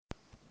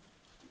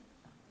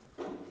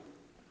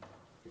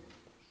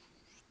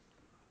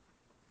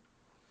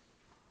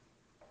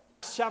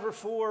Acts chapter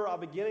 4,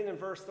 beginning in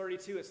verse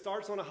 32, it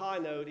starts on a high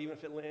note, even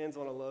if it ends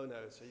on a low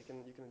note, so you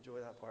can enjoy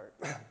that part.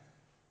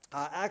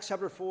 Acts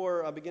chapter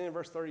 4, beginning in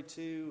verse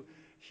 32,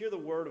 hear the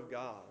word of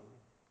God.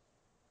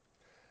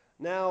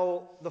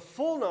 Now, the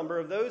full number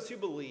of those who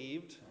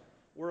believed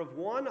were of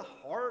one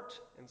heart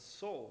and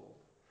soul.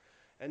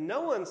 And no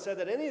one said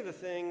that any of the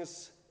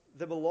things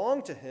that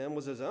belonged to him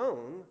was his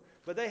own,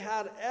 but they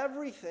had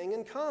everything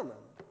in common.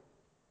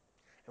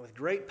 And with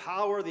great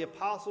power, the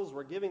apostles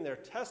were giving their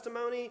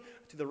testimony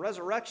to the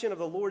resurrection of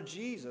the Lord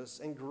Jesus,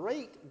 and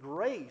great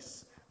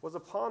grace was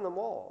upon them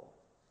all.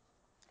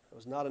 There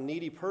was not a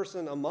needy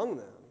person among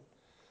them,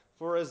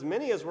 for as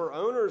many as were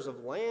owners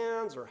of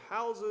lands or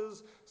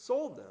houses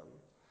sold them,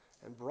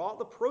 and brought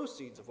the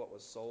proceeds of what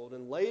was sold,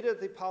 and laid it at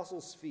the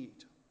apostles'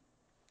 feet,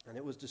 and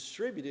it was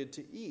distributed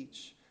to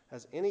each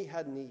as any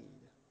had need.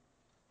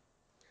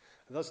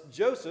 And thus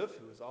Joseph,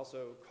 who is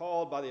also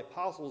called by the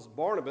apostles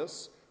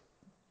Barnabas,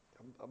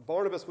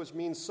 which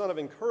means son of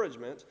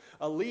encouragement,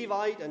 a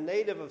Levite, a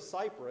native of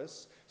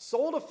Cyprus,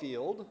 sold a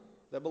field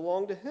that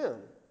belonged to him,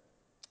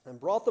 and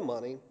brought the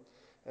money,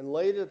 and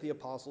laid it at the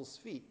apostles'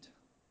 feet.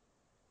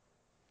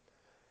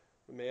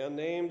 A man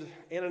named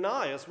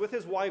Ananias, with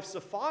his wife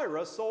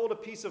Sapphira, sold a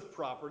piece of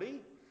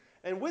property,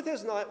 and with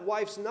his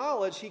wife's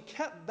knowledge, he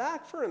kept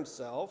back for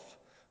himself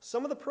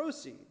some of the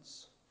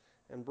proceeds,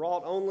 and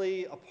brought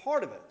only a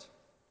part of it,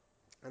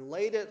 and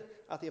laid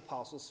it at the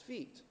apostles'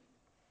 feet.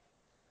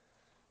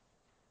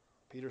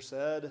 Peter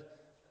said,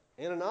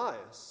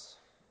 Ananias,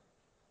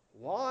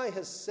 why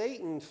has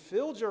Satan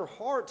filled your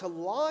heart to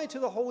lie to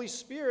the Holy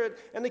Spirit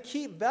and to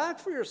keep back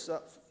for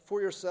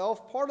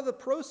yourself part of the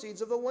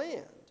proceeds of the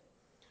land?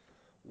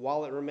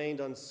 While it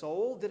remained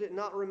unsold, did it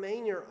not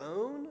remain your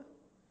own?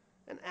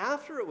 And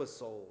after it was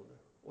sold,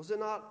 was it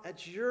not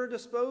at your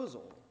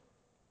disposal?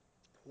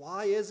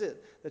 Why is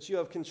it that you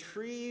have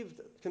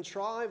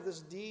contrived this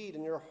deed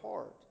in your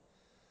heart?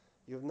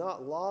 You have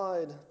not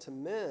lied to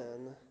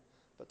men,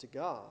 but to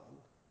God.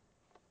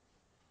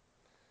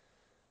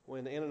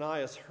 When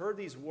Ananias heard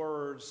these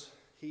words,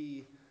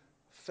 he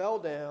fell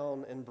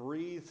down and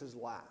breathed his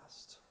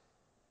last.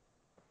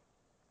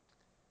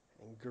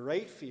 And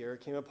great fear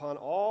came upon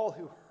all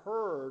who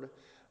heard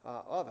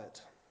of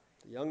it.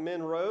 The young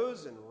men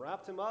rose and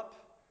wrapped him up,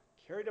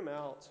 carried him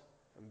out,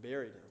 and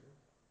buried him.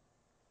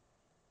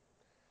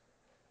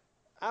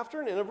 After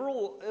an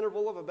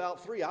interval of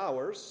about 3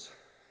 hours,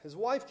 his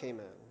wife came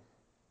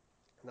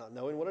in, not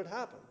knowing what had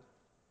happened.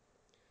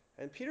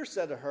 And Peter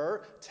said to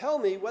her, tell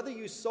me whether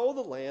you sold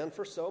the land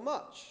for so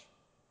much.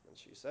 And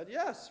she said,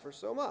 yes, for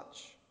so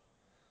much.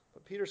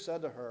 But Peter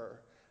said to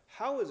her,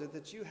 how is it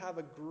that you have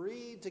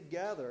agreed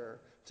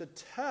together to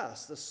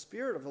test the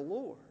Spirit of the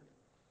Lord?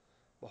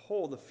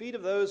 Behold, the feet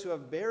of those who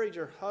have buried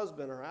your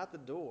husband are at the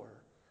door,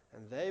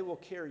 and they will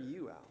carry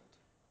you out.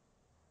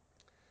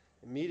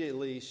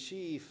 Immediately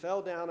she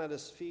fell down at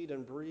his feet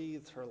and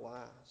breathed her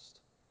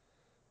last.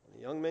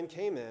 When the young men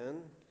came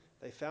in,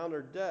 they found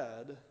her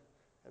dead,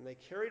 and they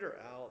carried her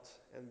out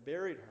and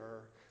buried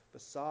her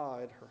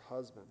beside her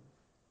husband.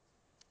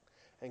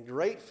 And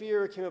great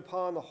fear came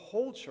upon the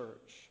whole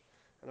church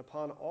and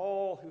upon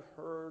all who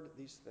heard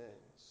these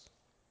things.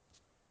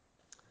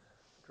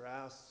 The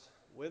grass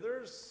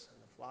withers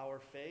and the flower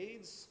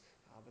fades,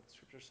 but the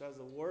scripture says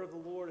the word of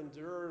the Lord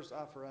endures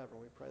forever.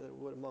 We pray that it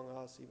would among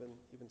us even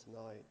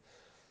tonight.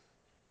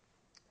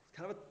 It's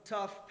kind of a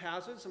tough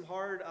passage, some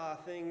hard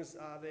things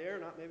there,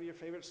 not maybe your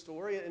favorite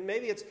story, and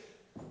maybe it's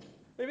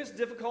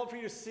difficult for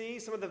you to see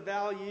some of the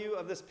value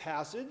of this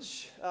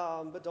passage,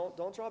 but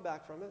don't draw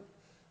back from it.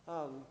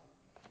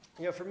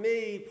 For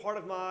me, part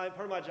of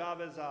my job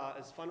is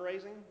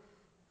fundraising.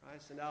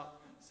 Right? Send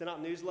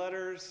out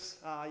newsletters.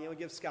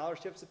 Give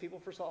scholarships to people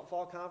for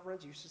fall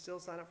conference. You should still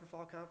sign up for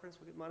fall conference.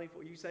 We get money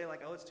for you. Say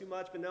like, oh, it's too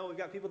much, but no, we've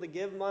got people to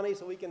give money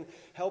so we can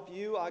help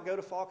you go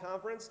to fall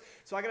conference.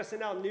 So I got to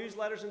send out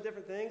newsletters and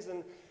different things.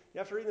 And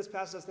after reading this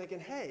passage, I was thinking,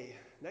 hey,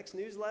 next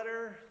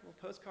newsletter, little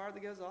postcard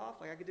that goes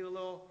off. Like I could do a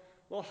little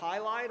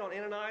highlight on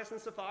Ananias and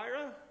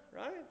Sapphira,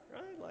 right?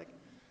 Like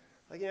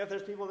if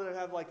there's people that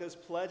have like those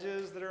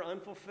pledges that are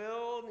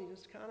unfulfilled, you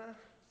just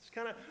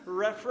kind of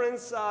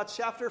reference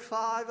chapter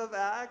 5 of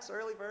Acts,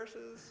 early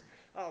verses.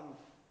 I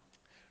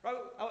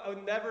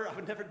would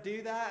never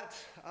do that.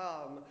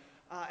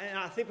 And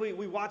I think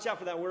we watch out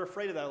for that. We're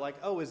afraid of that. Like,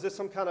 oh, is this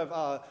some kind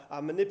of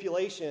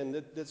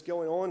manipulation that's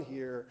going on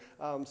here?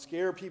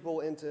 Scare people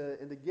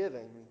into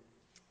giving.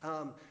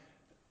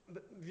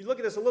 But if you look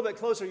at this a little bit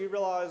closer, you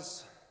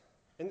realize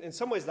in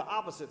some ways the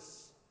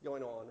opposite's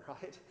going on,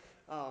 right?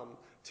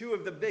 Two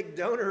of the big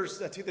donors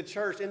to the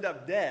church end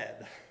up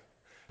dead.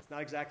 It's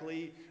not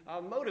exactly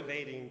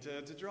motivating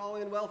to draw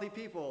in wealthy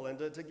people and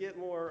to get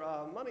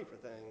more money for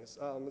things.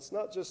 It's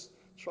not just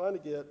trying to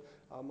get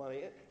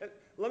money. And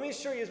let me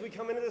assure you as we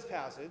come into this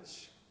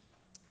passage,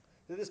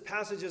 that this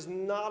passage is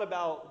not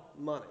about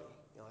money.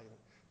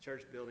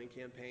 Church building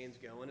campaigns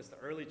going. It's the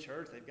early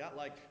church. They've got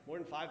like more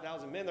than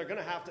 5,000 men. They're going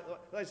to have to,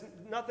 there's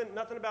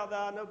nothing about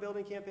that, no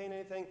building campaign,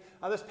 anything.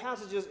 This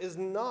passage is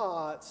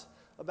not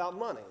about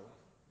money.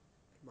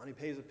 Money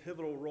plays a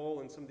pivotal role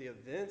in some of the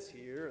events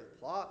here, the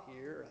plot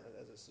here,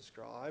 as it's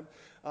described.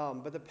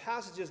 But the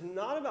passage is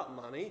not about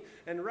money,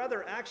 and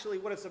rather, actually,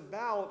 what it's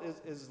about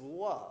is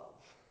love.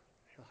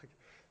 You're like,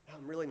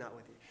 I'm really not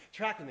with you.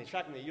 Track with me.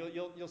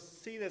 You'll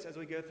see this as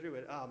we go through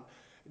it.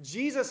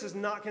 Jesus is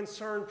not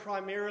concerned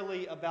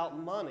primarily about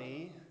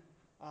money.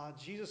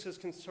 Jesus is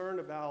concerned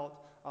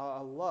about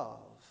love.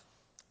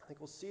 I think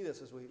we'll see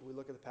this as we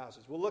look at the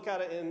passage. We'll look at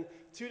it in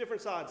two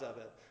different sides of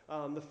it.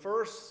 The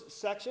first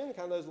section,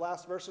 kind of those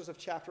last verses of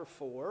chapter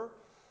 4,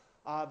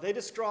 they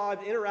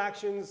describe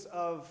interactions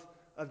of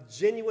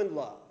genuine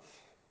love,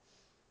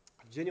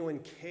 genuine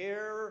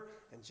care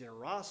and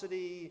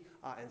generosity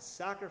and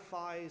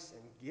sacrifice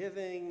and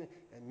giving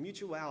and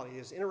mutuality.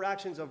 It's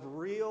interactions of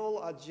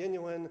real,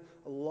 genuine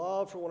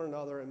love for one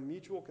another and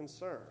mutual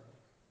concern.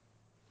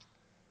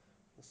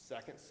 The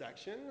second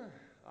section,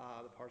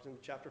 the parts in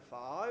chapter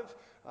 5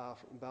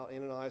 about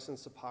Ananias and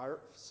Sapphira,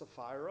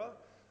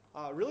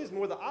 really is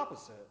more the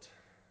opposite.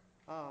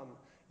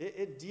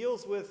 It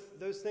deals with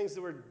those things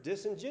that were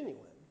disingenuine.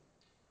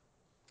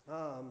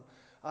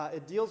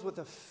 It deals with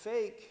a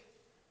fake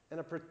and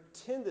a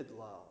pretended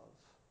love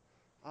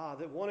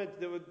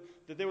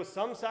that there was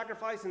some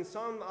sacrifice and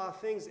some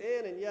things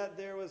in, and yet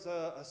there was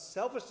a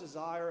selfish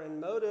desire and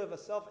motive, a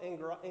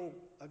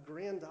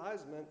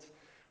self-aggrandizement,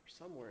 or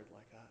some word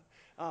like that.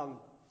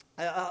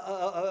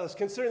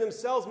 Considering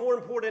themselves more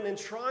important and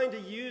trying to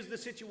use the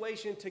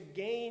situation to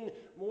gain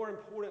more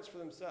importance for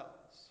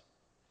themselves.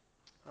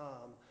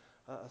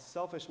 A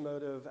selfish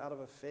motive out of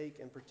a fake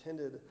and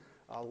pretended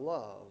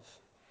love.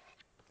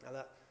 Now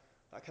that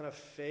kind of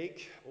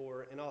fake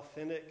or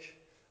inauthentic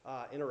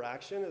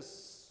interaction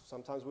is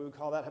sometimes we would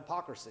call that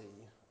hypocrisy.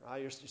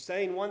 Right? You're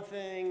saying one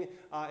thing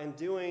and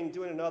doing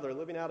another,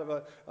 living out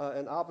of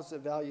an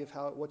opposite value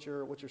of what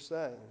you're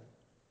saying.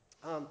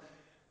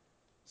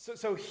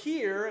 So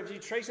here, as you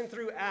tracing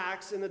through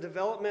Acts in the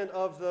development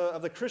of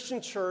the Christian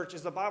church,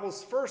 is the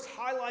Bible's first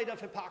highlight of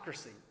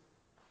hypocrisy.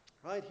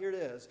 Right, here it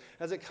is.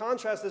 As it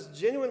contrasts this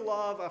genuine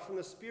love from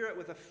the Spirit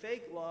with a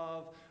fake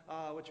love,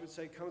 which you would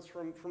say comes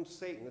from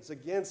Satan. It's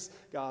against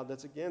God,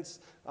 that's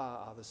against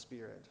the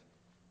Spirit.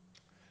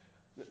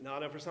 Now, I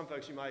know for some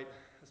folks you might,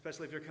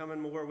 especially if you're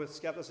coming more with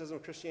skepticism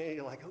of Christianity,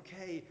 you're like,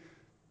 okay,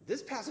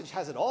 this passage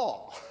has it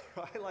all,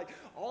 right? Like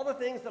all the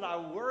things that I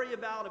worry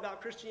about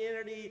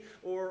Christianity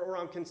or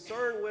I'm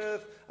concerned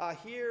with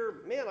here,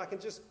 man, I can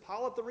just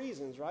pile up the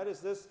reasons, right? Is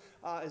this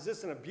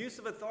an abuse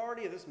of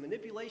authority? Is this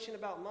manipulation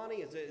about money?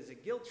 Is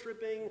it guilt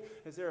tripping?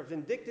 Is there a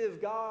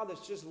vindictive God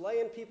that's just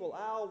laying people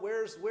out?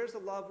 Where's the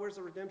love? Where's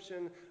the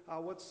redemption?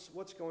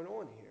 What's going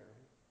on here?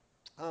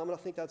 And I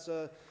think that's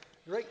a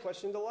great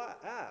question to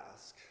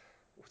ask.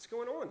 What's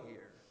going on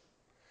here?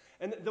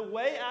 And the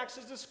way Acts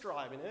is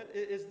describing it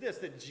is this,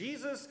 that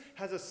Jesus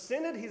has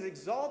ascended, he's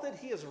exalted,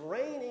 he is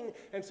reigning,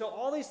 and so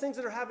all these things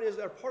that are happening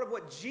are part of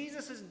what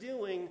Jesus is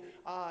doing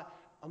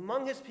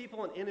among his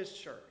people and in his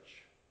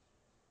church.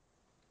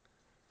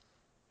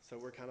 So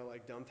we're kind of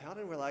like dumbfounded,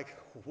 and we're like,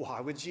 why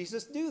would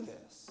Jesus do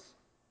this?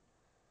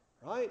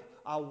 Right?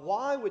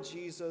 Why would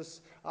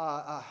Jesus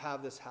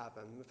have this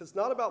happen? If it's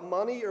not about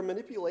money or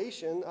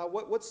manipulation,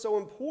 what's so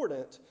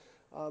important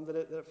that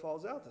it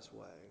falls out this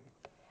way?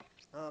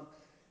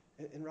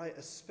 And right,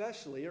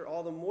 especially, or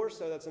all the more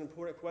so, that's an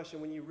important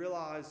question when you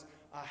realize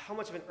how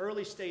much of an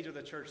early stage of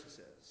the church this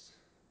is.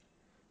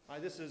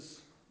 This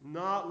is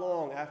not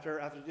long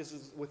after this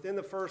is within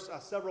the first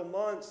several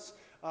months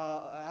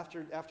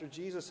after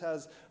Jesus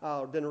has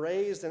been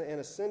raised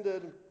and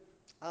ascended,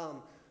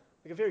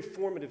 like a very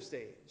formative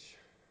stage.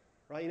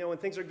 Right? You know, when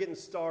things are getting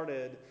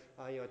started,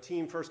 a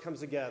team first comes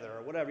together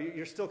or whatever,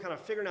 you're still kind of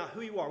figuring out who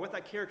you are, what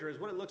that character is,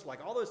 what it looks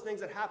like. All those things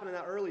that happen in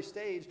that early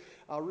stage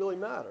really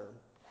matter.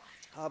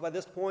 By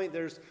this point,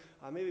 there's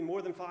maybe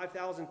more than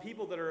 5,000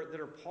 people that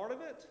are part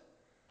of it.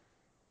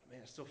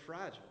 Man, it's still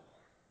fragile.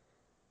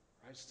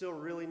 Right? It's still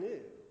really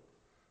new.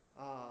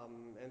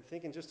 And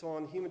thinking just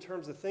on human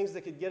terms, the things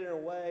that could get in our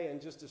way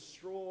and just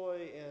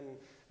destroy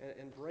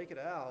and break it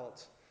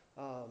out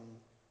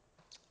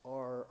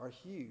are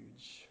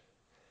huge.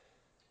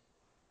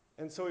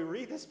 And so we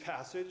read this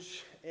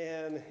passage,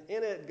 and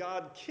in it,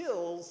 God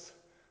kills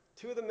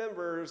two of the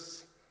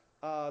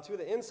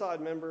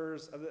inside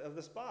members of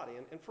this body.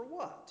 And for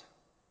what?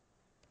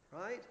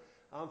 Right?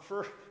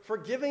 For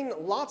giving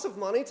lots of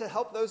money to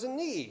help those in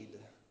need.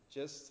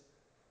 Just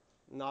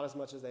not as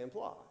much as they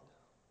implied.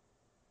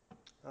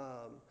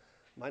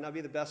 Might not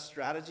be the best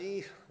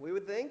strategy, we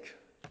would think.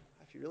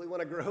 If you really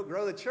want to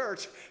grow the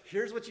church,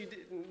 here's what you do.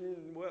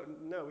 Well,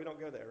 no, we don't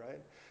go there, right?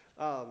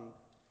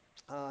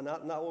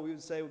 Not what we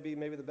would say would be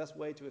maybe the best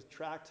way to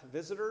attract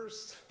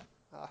visitors.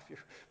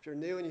 If you're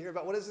new and you hear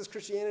about, what is this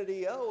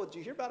Christianity? Oh, did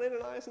you hear about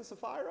Ananias and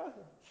Sapphira?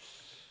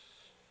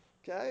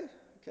 Okay.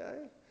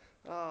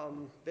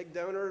 Big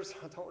donors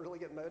don't really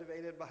get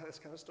motivated by this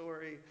kind of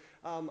story.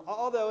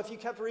 Although, if you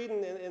kept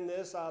reading in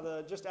this,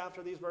 just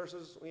after these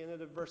verses, we ended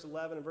at verse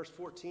 11 and verse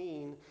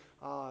 14,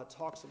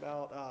 talks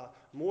about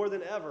more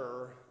than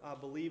ever,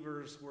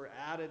 believers were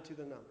added to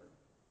the number.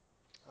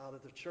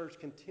 that the church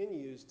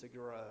continues to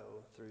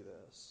grow through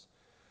this.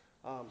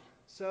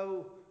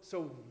 So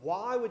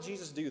why would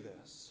Jesus do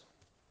this?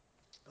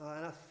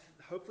 And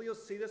hopefully you'll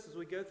see this as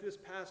we go through this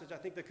passage. I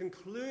think the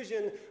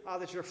conclusion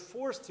that you're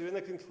forced to, and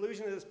the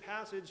conclusion that this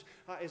passage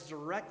is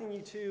directing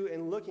you to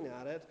in looking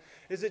at it,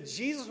 is that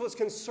Jesus was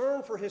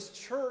concerned for his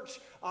church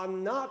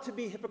not to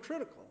be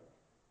hypocritical.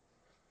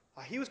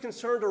 He was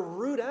concerned to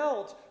root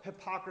out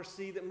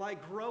hypocrisy that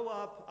might grow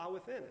up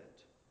within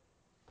it.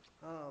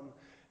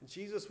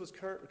 Jesus was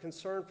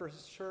concerned for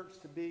his church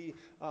to be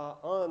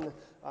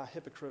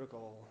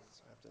unhypocritical.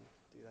 So I have to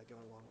do that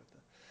going along with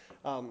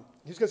it.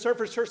 He was concerned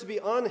for his church to be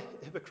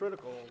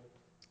unhypocritical,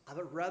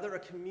 but rather a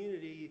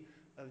community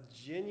of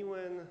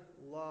genuine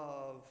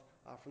love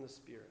from the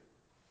Spirit.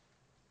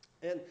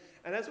 And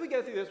as we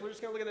go through this, we're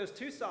just going to look at those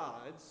two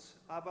sides,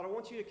 but I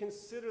want you to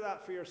consider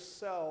that for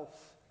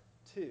yourself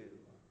too.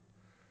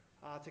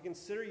 To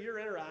consider your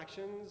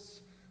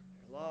interactions,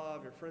 your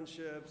love, your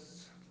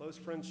friendships, close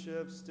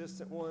friendships,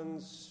 distant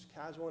ones,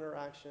 casual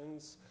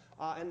interactions,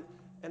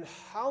 and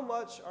how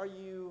much are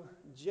you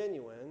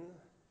genuine,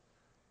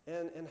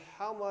 and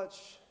how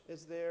much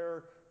is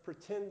there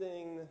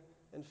pretending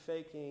and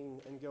faking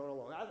and going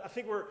along. I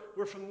think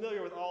we're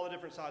familiar with all the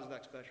different sides of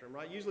that spectrum,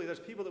 right? Usually there's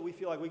people that we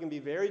feel like we can be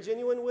very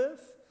genuine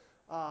with.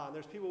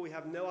 There's people we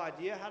have no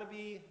idea how to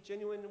be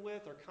genuine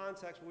with, or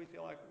contexts where we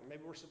feel like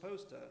maybe we're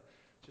supposed to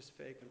just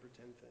fake and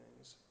pretend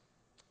things.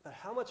 But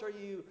how much are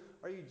you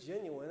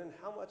genuine, and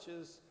how much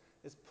is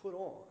put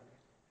on?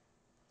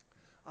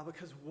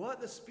 Because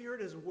what the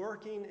Spirit is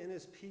working in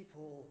his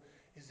people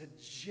is a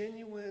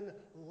genuine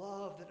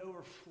love that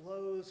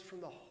overflows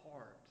from the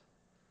heart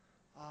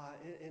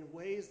in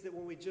ways that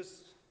when we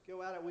just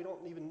go at it, we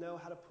don't even know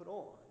how to put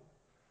on.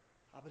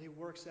 But he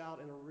works out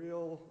in a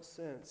real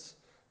sense.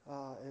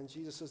 And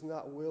Jesus is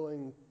not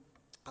willing,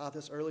 at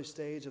this early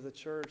stage of the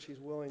church, he's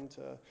willing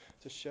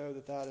to show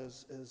that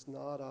is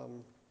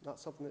not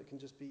something that can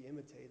just be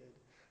imitated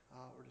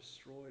or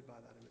destroyed by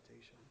that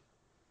imitation.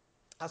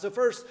 So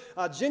first,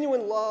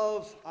 genuine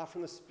love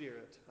from the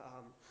Spirit.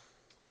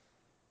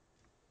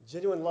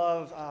 Genuine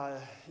love,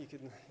 you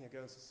can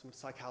go into some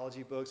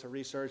psychology books or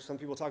research. Some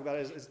people talk about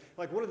it as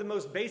like one of the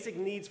most basic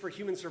needs for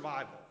human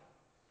survival.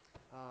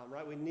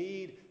 Right? We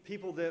need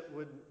people that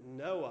would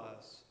know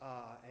us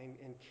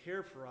and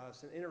care for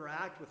us and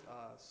interact with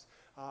us.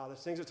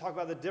 There's things that talk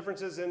about the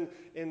differences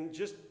in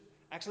just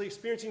actually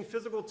experiencing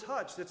physical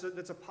touch.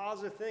 That's a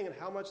positive thing, and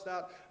how much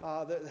that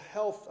the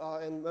health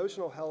and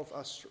emotional health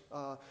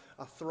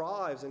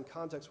thrives in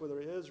contexts where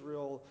there is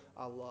real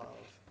love.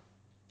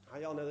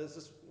 Y'all know this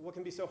is what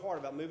can be so hard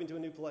about moving to a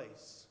new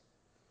place.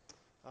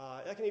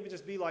 That can even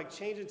just be like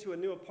changing to a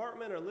new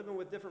apartment, or living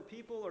with different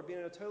people, or being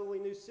in a totally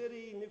new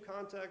city, new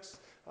context,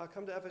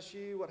 come to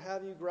FSU, what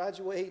have you,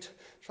 graduate,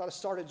 try to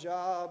start a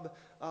job,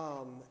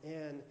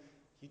 and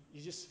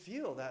you just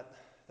feel that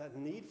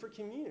need for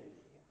community.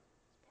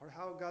 It's part of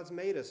how God's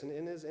made us and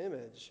in his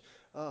image.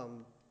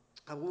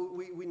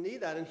 We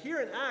need that. And here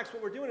in Acts,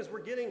 what we're doing is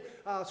we're getting,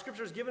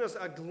 Scripture's giving us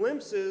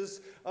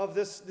glimpses of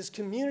this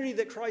community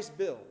that Christ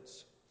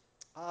builds.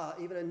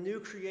 Even a new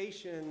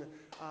creation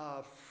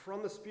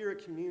from the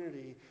Spirit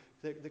community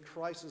that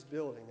Christ is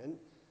building. And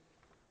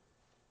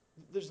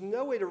there's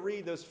no way to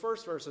read those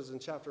first verses in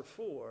chapter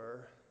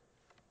 4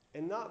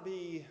 and not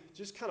be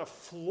just kind of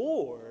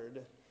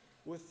floored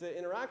with the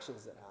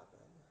interactions that happen,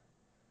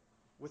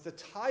 with the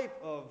type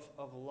of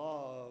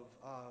love,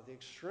 the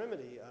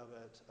extremity of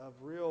it, of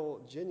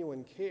real,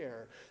 genuine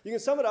care. You can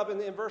sum it up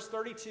in verse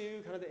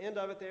 32, kind of the end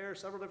of it there,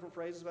 several different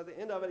phrases, but at the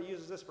end of it, it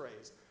uses this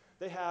phrase.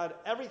 They had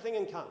everything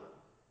in common.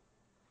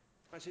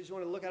 So you just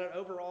want to look at it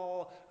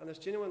overall, and this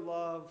genuine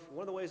love,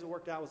 one of the ways it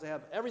worked out was they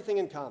have everything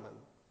in common.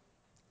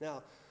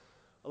 Now,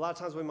 a lot of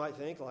times we might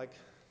think, like,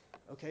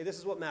 okay, this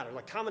is what matters.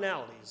 Like,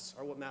 commonalities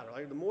are what matter.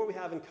 Like, the more we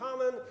have in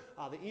common,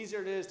 the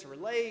easier it is to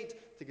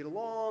relate, to get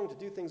along, to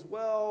do things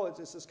well.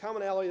 It's this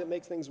commonality that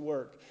makes things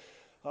work.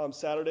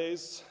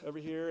 Saturdays over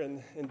here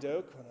in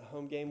Doak, on a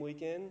home game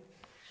weekend,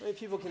 I mean,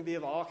 people can be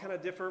of all kind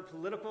of different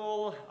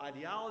political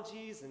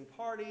ideologies and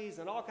parties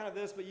and all kind of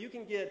this, but you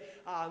can get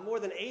more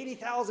than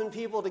 80,000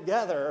 people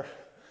together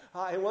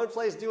in one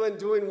place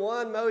doing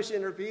one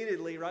motion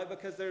repeatedly, right?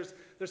 Because there's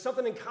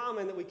something in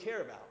common that we care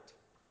about,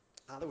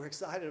 that we're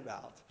excited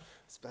about,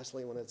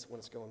 especially when it's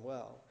going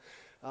well.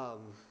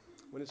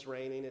 When it's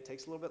raining, it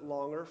takes a little bit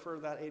longer for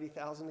that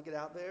 80,000 to get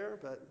out there,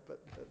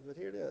 but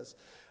here it is.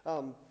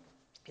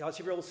 You know,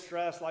 people are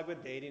stressed, like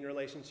with dating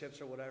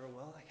relationships or whatever.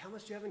 Well, like, how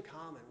much do you have in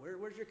common?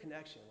 Where's your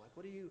connection? Like,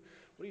 what do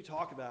you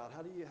talk about?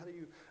 How do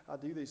you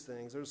do these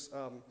things? There's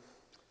some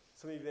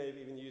of you may have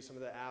even used some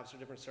of the apps or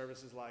different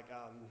services, like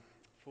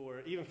for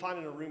even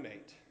finding a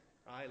roommate,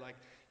 right? Like,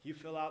 you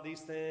fill out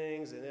these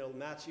things, and it'll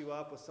match you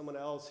up with someone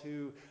else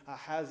who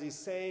has these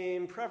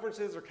same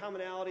preferences or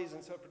commonalities,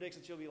 and so it predicts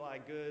that you'll be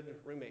like good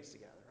roommates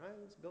together, right?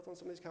 It's built on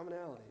some of these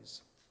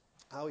commonalities.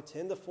 We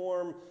tend to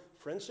form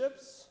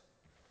friendships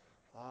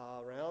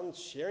around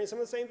sharing some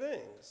of the same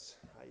things.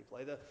 You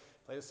play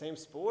the same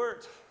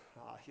sport,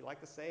 You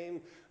like the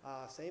same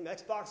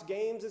Xbox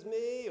games as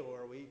me,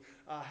 or we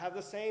have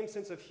the same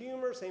sense of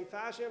humor, same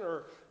fashion,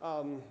 or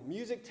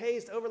music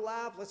taste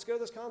overlap. Let's go to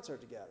this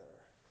concert together.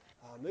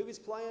 Movies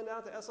playing down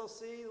at the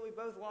SLC that we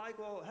both like.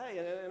 Well, hey,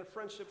 and a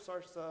friendship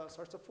starts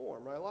to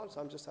form, right? A lot of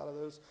times just out of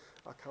those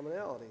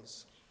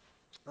commonalities.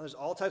 There's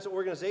all types of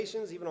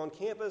organizations, even on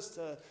campus,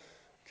 to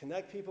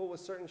connect people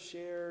with certain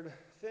shared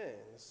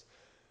things.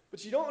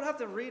 But you don't have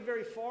to read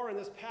very far in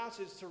this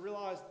passage to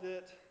realize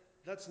that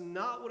that's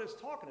not what it's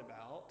talking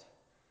about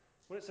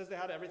when it says they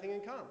had everything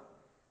in common.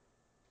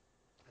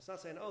 It's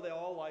not saying, they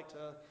all like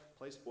to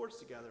play sports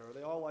together, or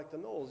they all like the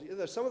Knowles.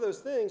 There's some of those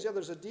things,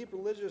 there's a deep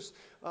religious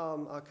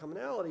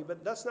commonality,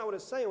 but that's not what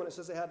it's saying when it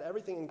says they had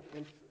everything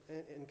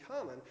in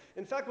common.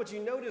 In fact, what you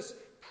notice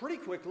pretty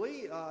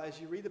quickly as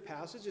you read the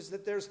passage is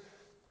that there's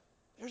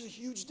a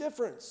huge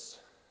difference.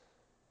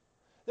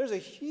 There's a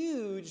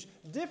huge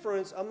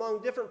difference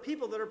among different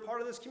people that are part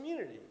of this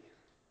community.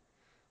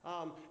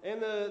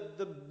 And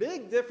the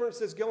big difference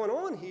that's going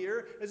on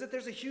here is that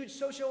there's a huge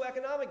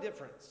socioeconomic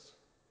difference.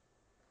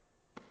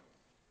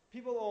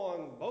 People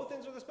on both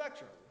ends of the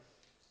spectrum,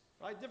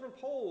 right? Different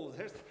poles.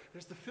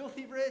 There's the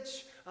filthy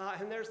rich,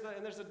 and there's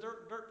the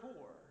dirt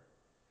poor,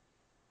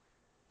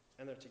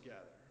 and they're together.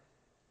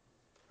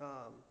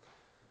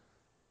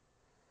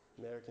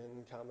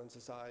 American Common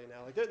Society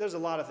now. There's a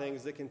lot of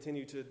things that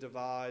continue to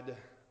divide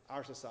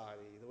our society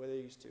the way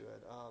they used to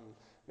it.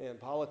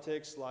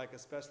 Politics,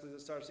 especially as it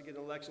starts to get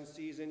an election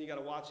season, you got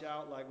to watch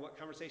out, what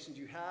conversations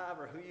you have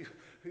or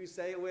who you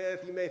say it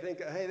with. You may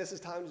think, hey, this is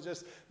time to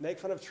just make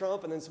fun of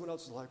Trump, and then someone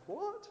else is like,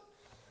 what?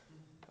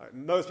 All right,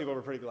 most people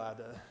were pretty glad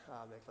to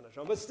make fun of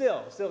Trump, but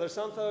still, there's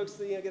some folks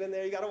that get in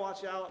there. You got to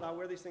watch out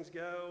where these things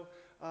go.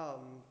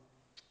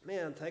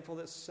 Thankful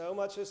that so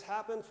much has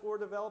happened for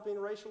developing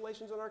racial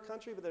relations in our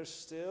country, but there's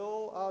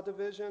still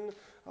division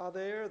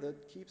there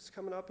that keeps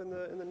coming up in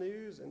the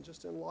news and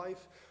just in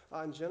life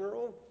in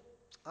general.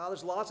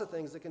 There's lots of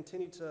things that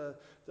continue to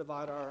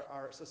divide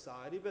our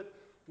society, but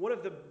one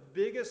of the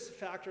biggest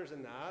factors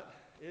in that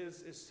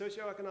is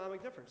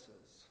socioeconomic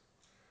differences.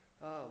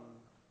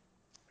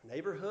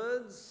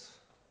 Neighborhoods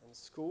and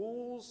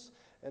schools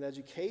and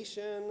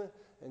education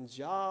and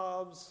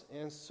jobs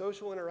and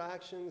social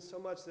interactions, so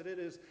much that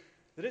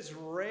it's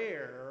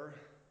rare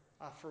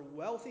for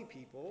wealthy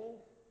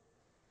people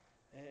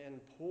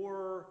and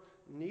poor,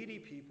 needy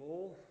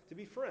people to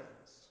be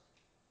friends.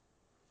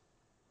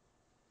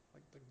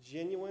 Like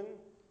genuine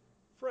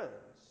friends.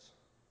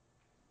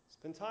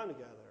 Spend time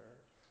together.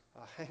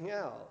 Hang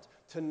out.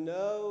 To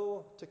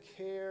know, to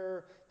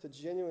care, to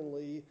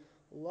genuinely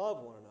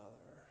love one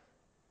another.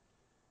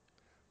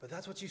 But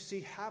that's what you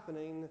see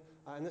happening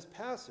in this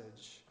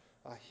passage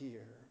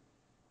here.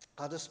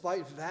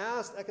 Despite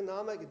vast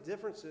economic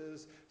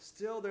differences,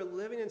 still they're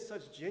living in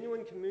such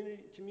genuine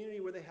community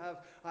where they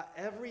have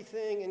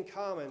everything in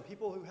common.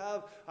 People who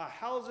have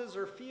houses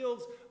or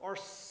fields are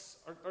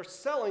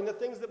selling the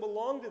things that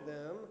belong to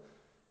them,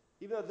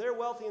 even though they're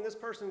wealthy and this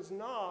person's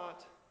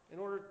not, in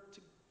order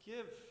to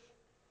give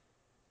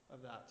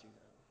of that to them.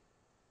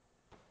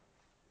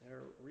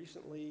 They're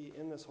recently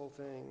in this whole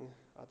thing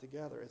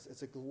together.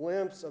 It's a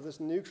glimpse of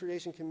this new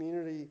creation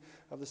community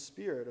of the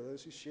Spirit, of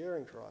those who share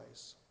in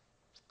Christ.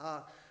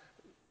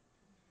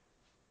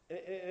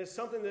 It's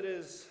something that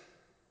is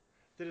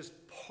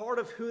part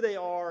of who they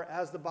are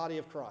as the body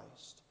of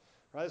Christ.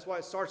 Right? That's why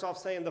it starts off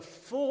saying the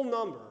full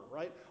number,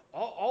 right?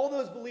 All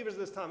those believers at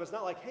this time. It's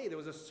not like, hey, there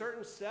was a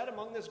certain set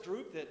among this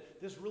group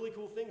that this really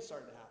cool thing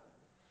started to happen.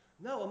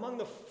 No, among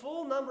the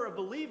full number of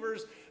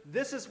believers,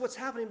 this is what's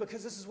happening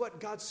because this is what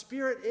God's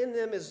Spirit in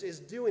them is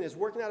doing, is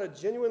working out a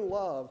genuine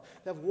love.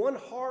 They have one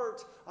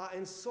heart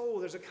and soul.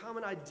 There's a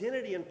common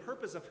identity and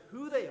purpose of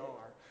who they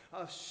are,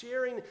 of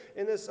sharing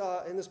in this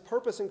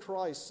purpose in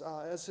Christ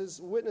as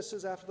his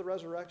witnesses after the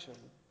resurrection.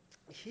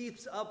 He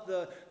heaps up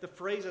the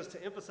phrases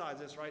to emphasize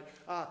this, right?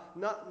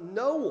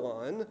 No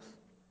one,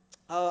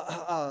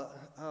 how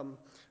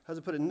does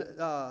it put it?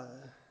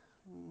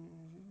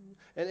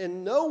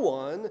 And no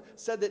one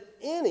said that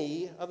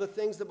any of the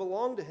things that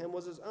belonged to him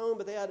was his own,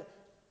 but they had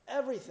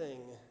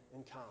everything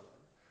in common.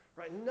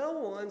 Right? No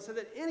one said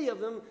that any of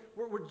them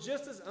were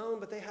just his own,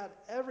 but they had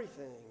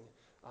everything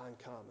in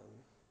common.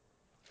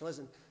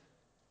 Listen,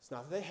 it's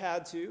not that they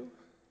had to.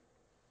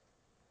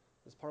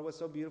 That's part of what's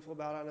so beautiful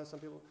about it. I know some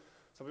people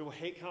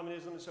hate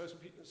communism and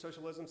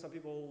socialism. Some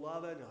people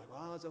love it. And they're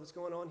like, wow, is that what's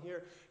going on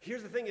here?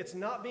 Here's the thing. It's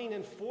not being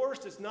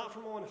enforced. It's not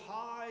from on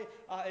high.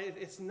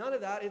 It's none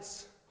of that.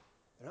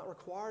 They're not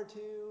required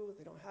to.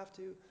 They don't have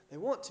to. They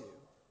want to.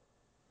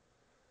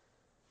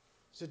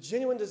 It's a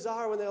genuine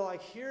desire when they're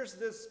like, here's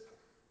this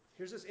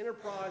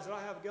enterprise that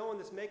I have going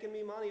that's making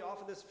me money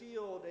off of this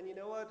field. And you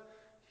know what?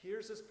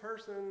 Here's this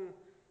person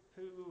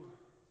who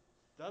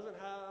doesn't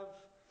have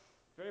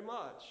very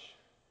much.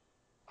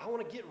 I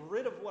want to get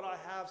rid of what I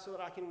have so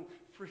that I can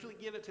freely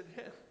give it to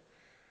them.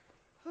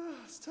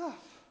 It's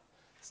tough.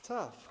 It's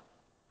tough.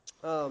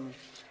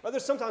 But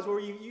there's sometimes where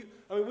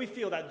we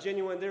feel that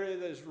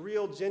there's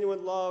real,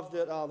 genuine love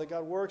that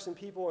God works in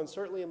people, and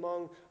certainly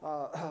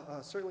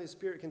certainly the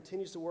Spirit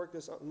continues to work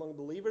this among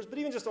believers. But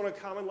even just on a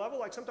common level,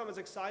 like sometimes it's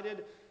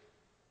excited,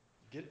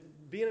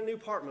 be in a new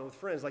apartment with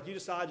friends, like you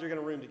decide you're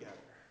going to room together.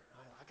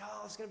 Like,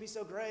 oh, it's going to be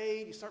so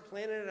great. You start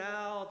planning it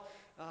out.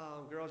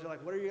 Girls are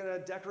like, what are you going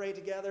to decorate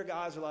together?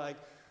 Guys are like,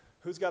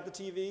 who's got the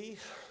TV?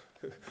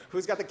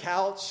 Who's got the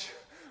couch?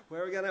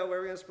 Where are we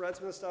gonna spread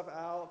some of the stuff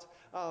out?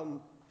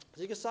 So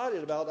you get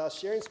excited about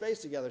sharing space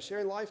together,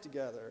 sharing life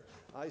together.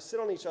 You sit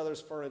on each other's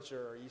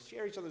furniture. You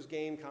share each other's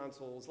game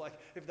consoles. Like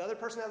if the other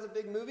person has a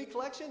big movie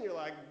collection, you're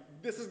like,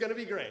 this is going to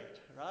be great,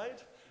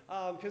 right?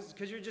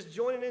 Because you're just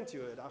joining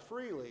into it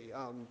freely.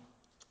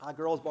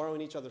 Girls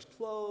borrowing each other's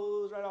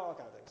clothes, right? All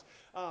kind of things.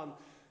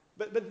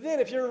 But then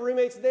if your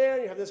roommate's there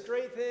and you have this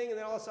great thing, and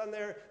then all of a sudden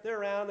they're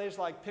around, they just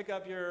like pick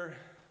up your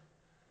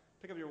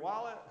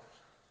wallet,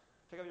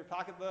 pick up your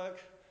pocketbook,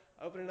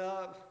 open it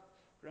up,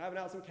 grabbing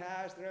out some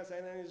cash. They're not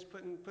saying anything, just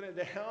putting it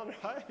down,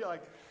 right? You're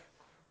like,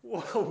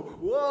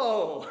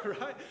 whoa,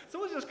 right?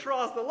 Someone just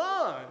crossed the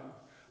line.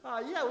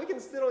 Yeah, we can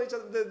sit on each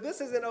other. This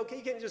isn't okay.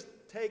 You can't just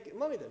take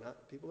money. They're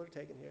not. People are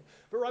taking here.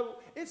 But right,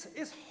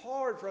 it's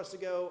hard for us to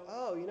go,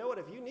 oh, you know what?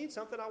 If you need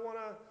something, I want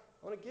to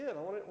give.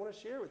 I want to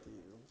share with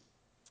you.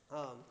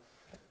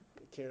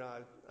 Karen and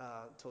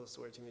I told the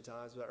story too many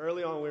times, but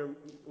early on when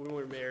we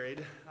were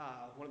married,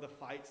 one of the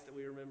fights that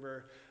we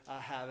remember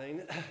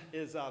having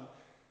is we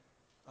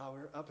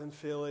were up in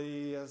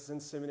Philly. I was in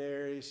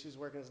seminary. She was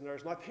working as a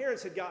nurse. My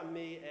parents had gotten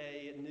me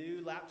a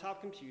new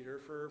laptop computer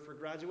for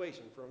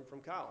graduation from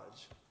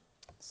college.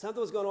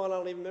 Something was going on. I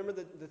don't even remember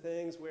the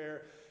things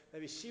where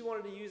maybe she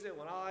wanted to use it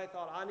when I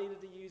thought I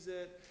needed to use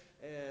it.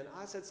 And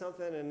I said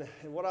something, and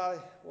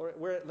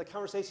where the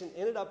conversation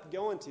ended up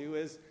going to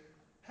is,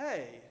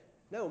 hey,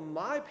 no,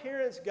 my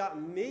parents got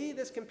me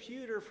this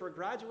computer for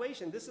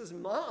graduation. This is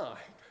mine.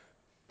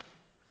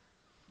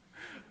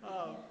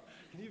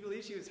 Can you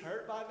believe she was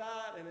hurt by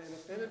that and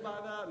offended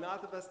by that?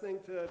 Not the best thing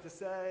to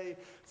say.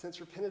 Since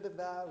repented of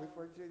that, we've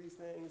worked through these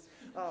things.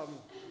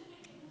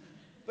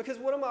 Because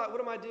what am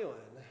I doing?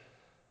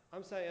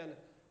 I'm saying,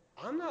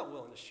 I'm not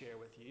willing to share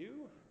with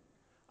you.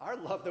 Our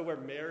love that we're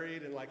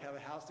married and like have a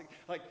house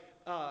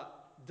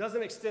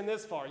doesn't extend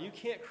this far. You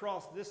can't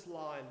cross this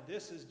line.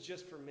 This is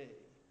just for me.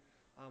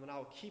 And I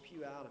will keep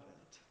you out of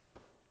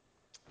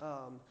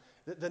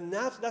it.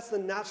 That's the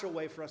natural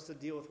way for us to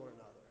deal with one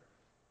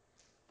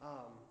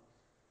another.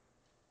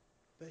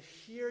 But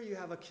here you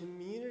have a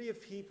community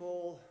of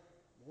people,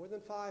 more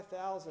than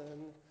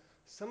 5,000,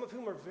 some of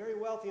whom are very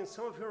wealthy and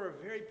some of whom are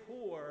very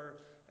poor,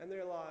 and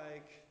they're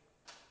like,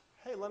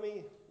 hey, let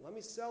me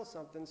sell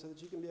something so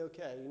that you can be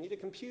okay. You need a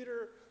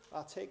computer?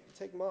 I'll take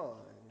mine.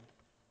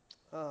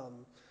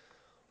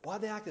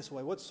 Why'd they act this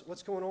way?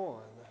 What's going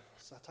on?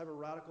 It's a type of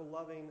radical,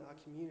 loving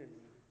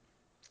community.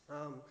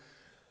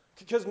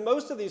 Because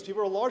most of these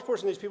people, or a large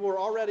portion of these people, were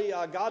already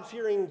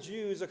God-fearing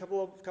Jews a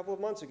couple of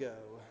months ago.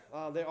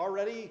 They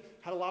already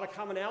had a lot of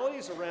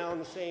commonalities around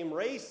the same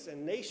race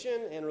and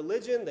nation and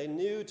religion. They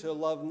knew to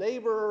love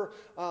neighbor.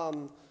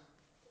 But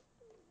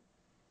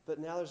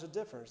now there's a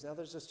difference. Now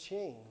there's this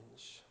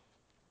change.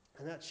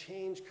 And that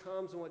change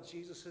comes in what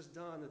Jesus has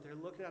done, that they're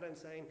looking at it and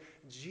saying,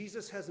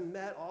 Jesus has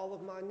met all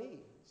of my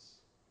needs.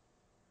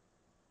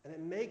 And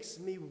it makes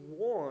me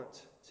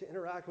want to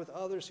interact with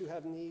others who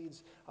have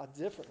needs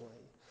differently.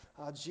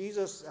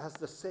 Jesus, as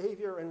the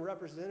Savior and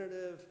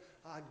representative,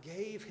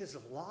 gave his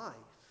life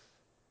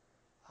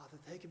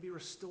that they could be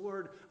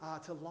restored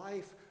to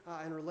life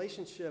and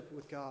relationship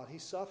with God. He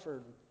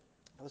suffered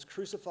and was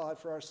crucified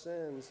for our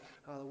sins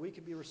that we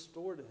could be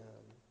restored to him.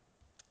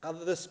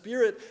 The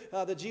Spirit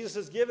that Jesus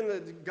has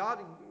given,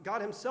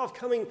 God himself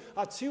coming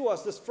to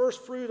us, this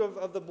first fruit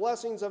of the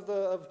blessings of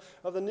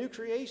the new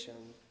creation.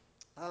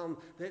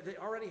 They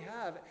already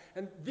have.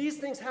 And these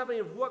things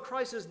happening of what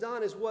Christ has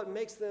done is what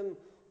makes them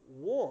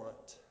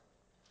want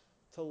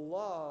to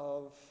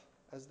love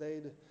as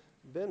they'd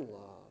been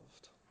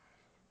loved.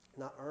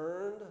 Not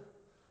earned,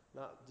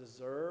 not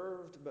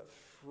deserved, but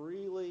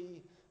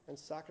freely and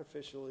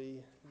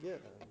sacrificially given.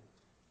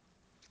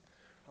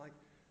 Like,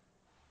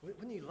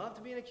 wouldn't you love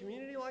to be in a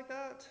community like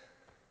that?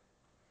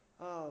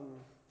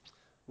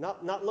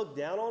 Not looked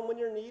down on when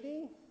you're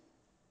needy?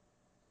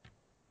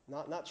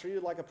 Not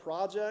treated like a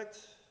project,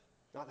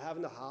 not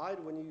having to hide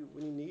when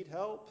you need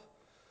help.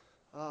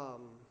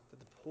 That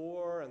the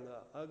poor and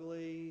the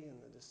ugly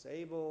and the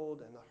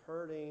disabled and the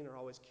hurting are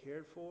always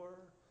cared for.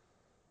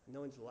 And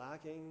no one's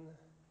lacking.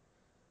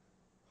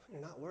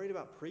 You're not worried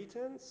about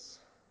pretense.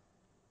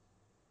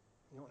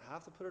 You don't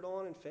have to put it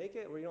on and fake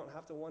it, or you don't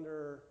have to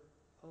wonder,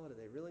 oh, do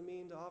they really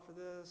mean to offer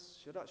this?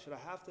 Should I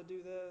have to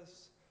do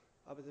this?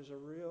 But there's a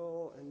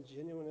real and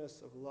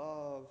genuineness of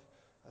love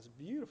that's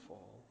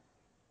beautiful.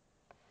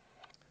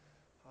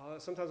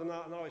 Sometimes I'm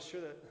not always sure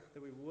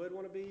that we would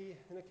want to be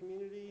in a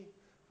community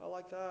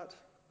like that.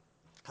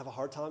 I have a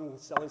hard time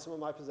selling some of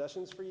my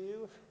possessions for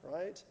you,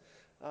 right?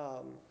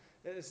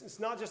 It's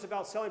not just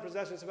about selling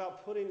possessions. It's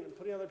about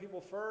putting other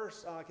people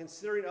first,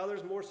 considering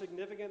others more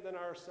significant than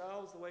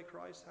ourselves, the way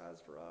Christ has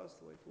for us,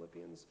 the way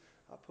Philippians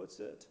puts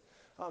it.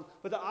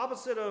 But the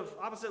opposite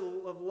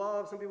of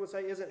love, some people would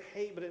say, isn't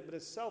hate, but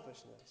it's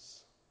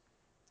selfishness,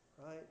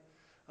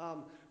 right?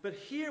 But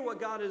here,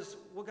 what God is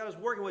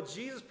working, what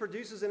Jesus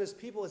produces in His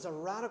people, is a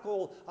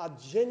radical,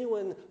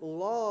 genuine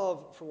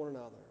love for one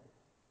another.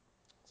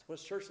 That's what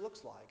church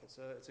looks like.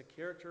 It's a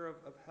character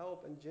of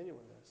help and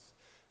genuineness.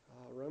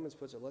 Romans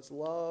puts it, let's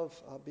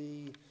love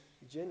be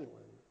genuine.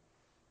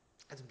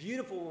 It's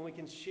beautiful when we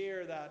can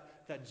share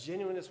that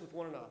genuineness with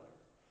one another.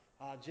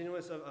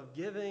 Genuineness of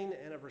giving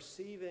and of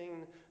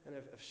receiving and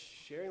of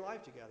sharing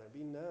life together,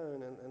 be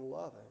known and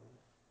loving.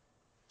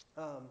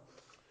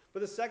 But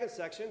the second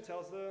section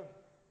tells a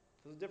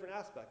different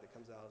aspect that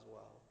comes out as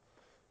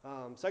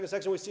well. Second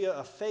section, we see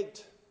a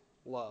faked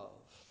love.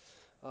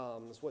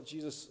 It's what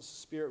Jesus'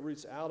 Spirit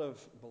roots out of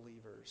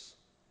believers.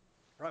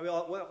 Right? We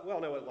all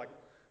know what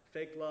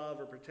fake love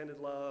or pretended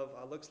love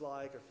looks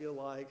like or feel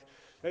like.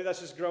 Maybe that's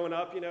just growing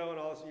up, and all of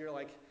a sudden you're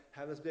like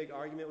having this big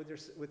argument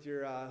with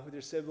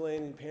your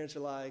sibling, and parents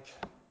are like,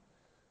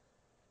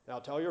 "Now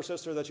tell your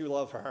sister that you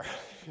love her."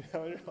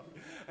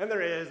 And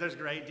there's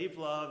great deep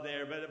love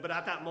there, but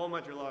at that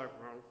moment you're like,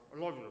 "I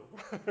love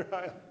you,"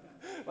 right?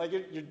 Like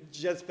you're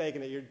just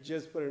faking it. You're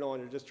just putting it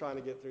on. You're just trying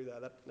to get through that.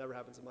 That never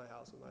happens in my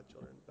house with my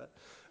children, but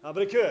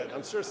it could.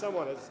 I'm sure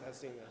someone has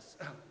seen this.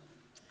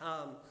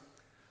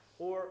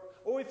 Or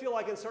we feel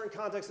like in certain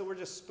contexts that we're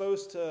just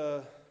supposed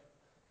to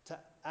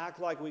act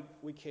like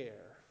we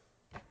care,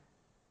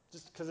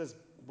 just because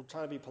we're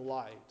trying to be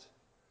polite.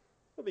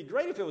 It would be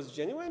great if it was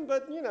genuine,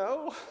 but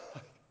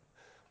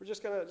we're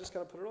just gonna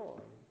put it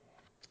on.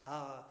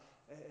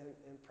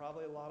 And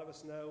probably a lot of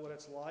us know what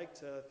it's like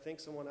to think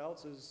someone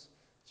else is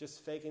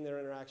just faking their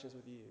interactions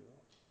with you.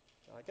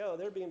 Like, oh,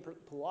 they're being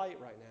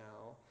polite right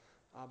now,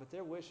 but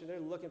they're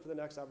looking for the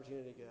next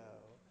opportunity to go.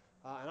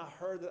 And I've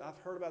heard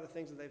about the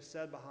things that they've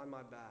said behind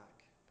my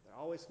back. They're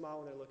always smiling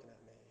when they're looking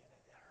at me.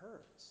 It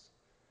hurts.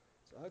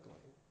 It's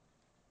ugly.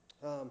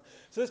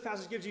 So this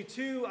passage gives you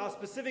two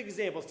specific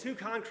examples, two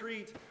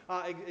concrete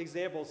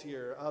examples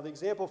here. The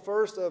example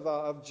first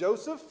of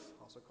Joseph,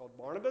 also called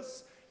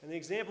Barnabas, and the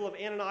example of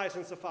Ananias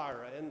and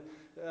Sapphira. And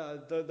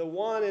the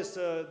one is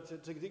to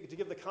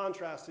give the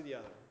contrast to the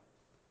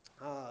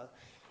other.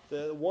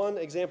 The one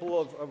example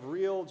of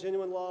real,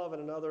 genuine love,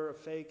 and another of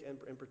fake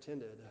and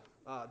pretended.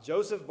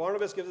 Joseph,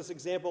 Barnabas gives us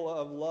example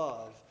of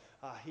love.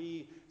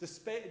 He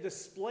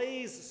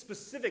displays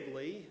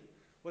specifically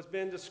what's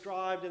been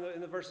described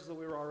in the verses that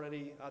we were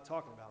already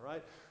talking about,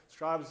 right?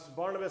 Describes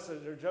Barnabas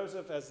or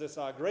Joseph as this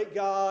great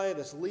guy,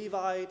 this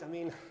Levite. I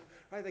mean,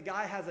 right? The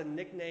guy has a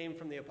nickname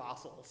from the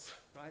apostles,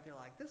 right? They're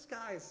like, this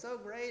guy is so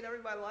great.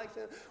 Everybody likes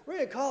him. We're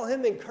going to call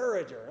him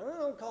Encourager. I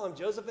don't call him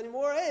Joseph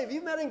anymore. Hey, have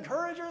you met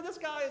Encourager? This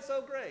guy is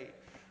so great.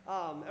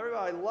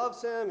 Everybody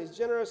loves him. He's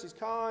generous. He's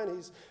kind.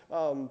 He's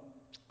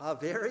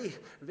very,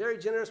 very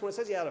generous. When it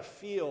says he had a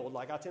field,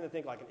 I tend to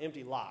think like an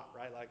empty lot,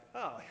 right? Like,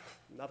 oh,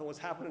 nothing was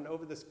happening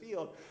over this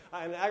field.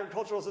 In the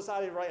agricultural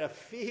society, right, a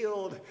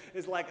field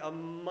is like a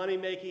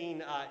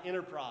money-making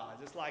enterprise.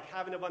 It's like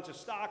having a bunch of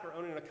stock or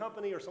owning a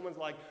company, or someone's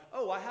like,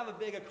 oh, I have a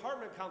big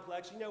apartment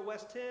complex,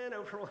 West 10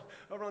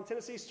 over on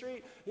Tennessee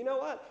Street. You know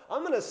what?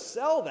 I'm going to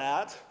sell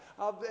that,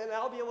 and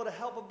I'll be able to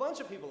help a bunch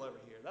of people over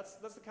here. That's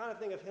the kind of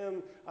thing of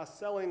him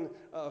selling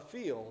a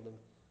field.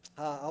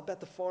 I'll bet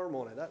the farm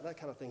on it, that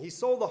kind of thing. He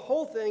sold the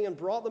whole thing and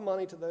brought the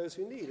money to those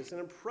who need. It's an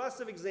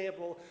impressive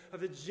example of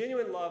the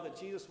genuine love that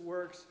Jesus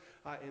works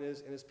in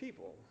his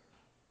people.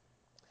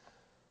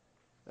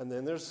 And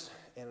then there's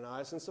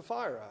Ananias and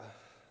Sapphira.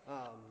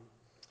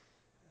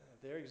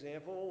 Their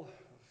example of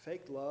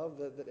fake love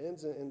that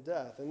ends in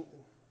death. And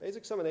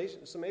basic summation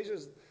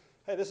is,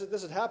 hey,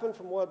 this had happened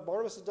from what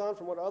Barnabas had done,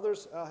 from what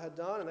others had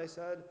done, and they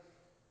said,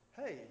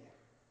 hey,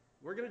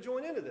 we're going to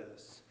join into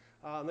this.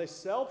 They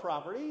sell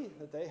property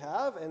that they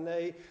have, and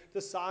they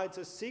decide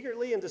to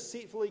secretly and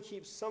deceitfully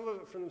keep some of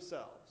it for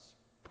themselves.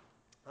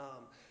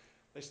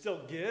 They still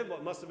give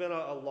what must have been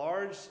a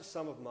large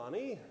sum of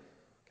money.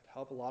 Could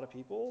help a lot of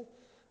people.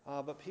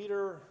 But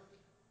Peter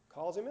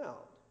calls him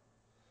out.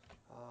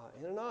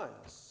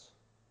 Ananias,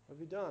 what have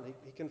you done?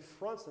 He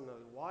confronts him.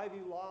 Why have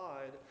you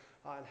lied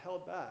and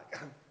held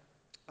back?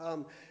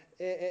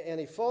 And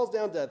he falls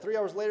down dead. 3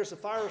 hours later,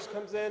 Sapphira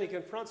comes in. He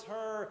confronts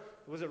her.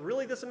 Was it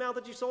really this amount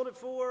that you sold it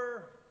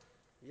for?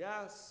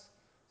 Yes.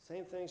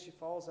 Same thing. She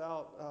falls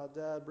out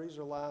dead, breathes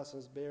her last,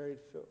 and is buried.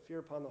 Fear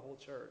upon the whole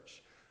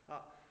church. All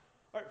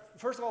right,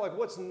 first of all,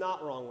 what's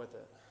not wrong with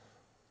it?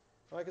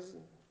 All right, because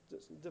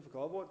it's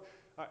difficult. All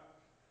right,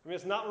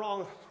 it's not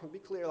wrong. Be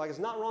clear. It's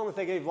not wrong that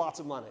they gave lots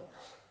of money.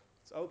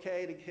 It's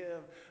okay to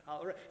give.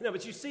 No,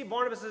 but you see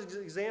Barnabas'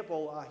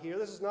 example here.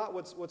 This is not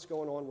what's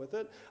going on with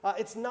it.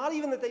 It's not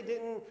even that they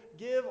didn't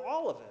give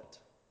all of it.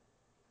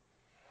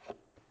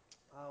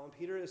 When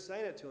Peter is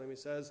saying it to him, he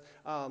says,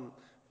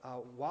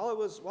 while it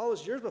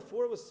was yours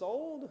before it was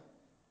sold,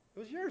 it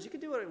was yours. You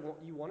could do what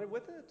you wanted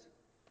with it.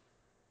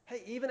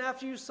 Hey, even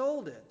after you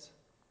sold it,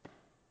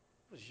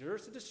 it was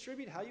yours to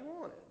distribute how you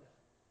wanted.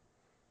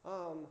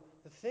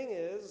 The thing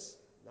is,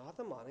 not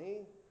the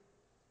money.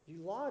 You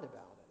lied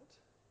about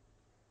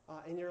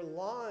it. And you're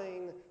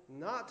lying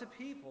not to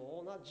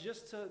people, not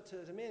just to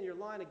man. You're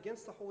lying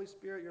against the Holy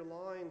Spirit. You're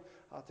lying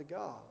to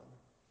God.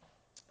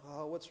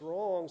 What's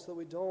wrong, so that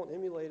we don't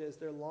emulate it, is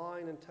they're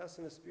lying and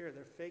testing the Spirit.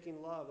 They're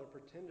faking love. They're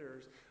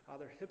pretenders.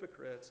 They're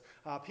hypocrites.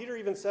 Peter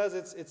even says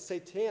it's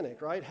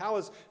satanic, right? How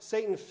has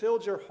Satan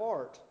filled your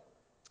heart?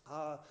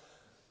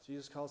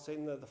 Jesus calls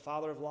Satan the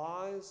father of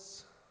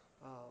lies.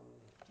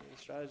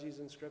 Strategies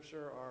in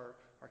Scripture are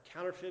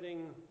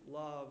counterfeiting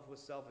love with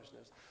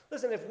selfishness.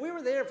 Listen, if we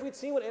were there, if we'd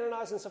seen what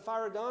Ananias and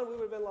Sapphira had done, we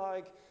would have been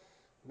like,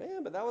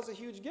 man, but that was a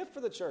huge gift for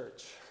the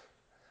church.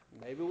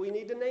 Maybe we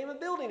need to name a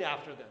building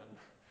after them.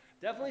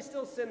 Definitely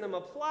still send them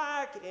a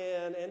plaque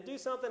and do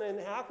something. And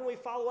how can we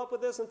follow up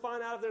with this and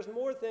find out if there's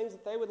more things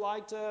that they would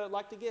like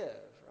to give,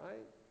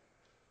 right?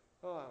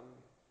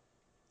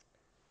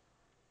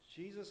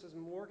 Jesus is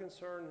more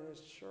concerned in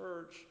his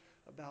church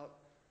about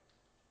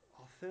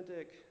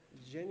authentic,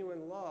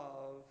 genuine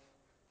love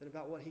than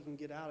about what he can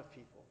get out of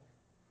people,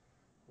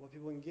 what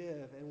people can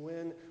give. And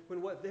when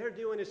what they're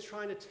doing is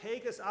trying to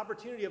take this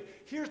opportunity of,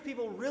 here's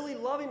people really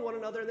loving one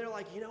another, and they're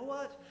like, you know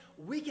what?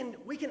 We can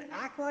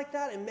act like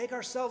that and make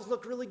ourselves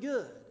look really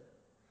good.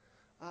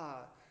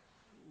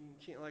 You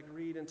can't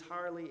read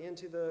entirely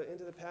into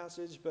the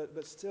passage,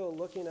 but still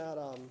looking at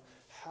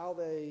how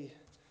they.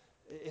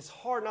 It's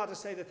hard not to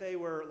say that they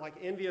were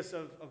envious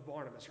of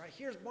Barnabas, right?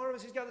 Here's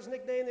Barnabas, he's got this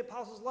nickname, the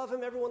apostles love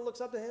him, everyone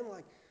looks up to him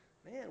like,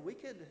 man, we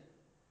could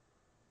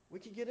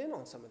get in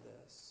on some of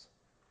this.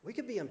 We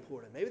could be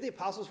important. Maybe the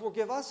apostles will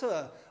give us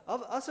a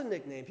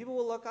nickname. People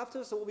will look up to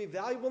us, so we'll be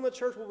valuable in the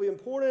church, we'll be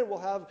important, we'll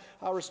have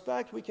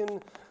respect, we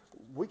can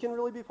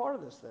really be part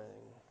of this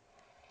thing.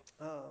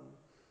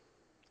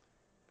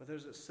 But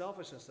there's a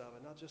selfishness of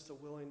it, not just a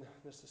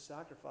willingness to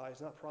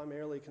sacrifice, not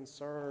primarily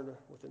concerned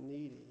with the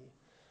needy.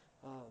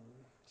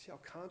 See how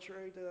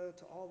contrary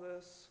to all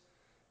this,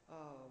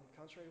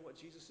 contrary to what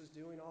Jesus is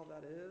doing, all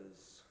that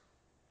is?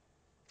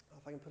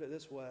 If I can put it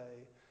this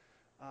way,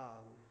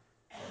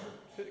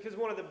 because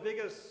one of the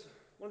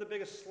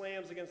biggest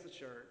slams against the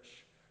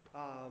church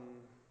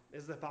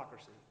is the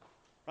hypocrisy,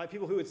 right?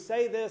 People who would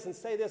say this,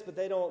 but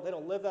they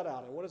don't live that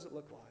out. And what does it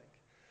look like?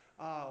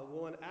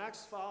 Well, in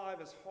Acts 5,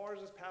 as hard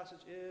as this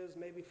passage is,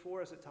 maybe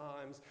for us at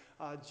times,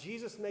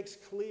 Jesus makes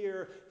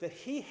clear that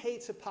he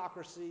hates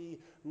hypocrisy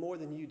more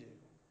than you do.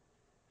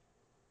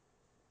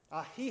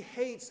 He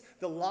hates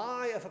the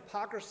lie of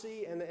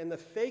hypocrisy and the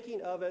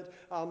faking of it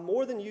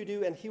more than you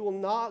do, and he will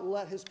not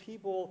let his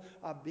people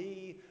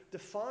be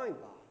defined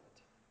by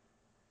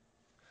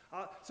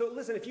it. So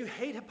listen, if you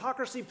hate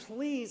hypocrisy,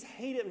 please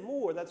hate it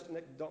more.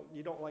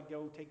 You don't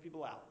go take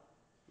people out.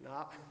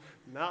 Not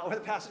where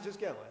the passage is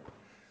going.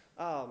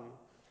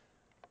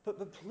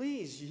 But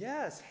please,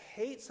 yes,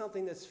 hate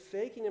something that's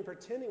faking and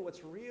pretending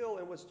what's real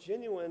and what's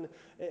genuine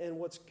and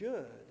what's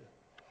good.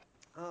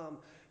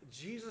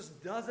 Jesus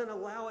doesn't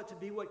allow it to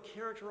be what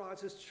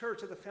characterizes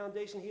church at the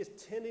foundation. He is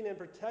tending and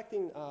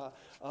protecting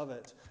of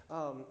it.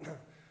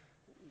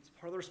 It's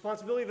part of the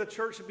responsibility of the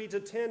church should be to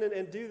tend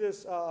and do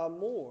this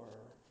more.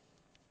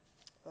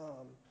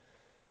 Right,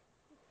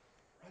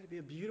 to be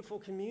a beautiful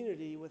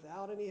community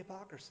without any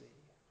hypocrisy,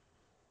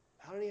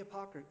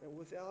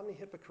 without any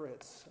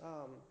hypocrites.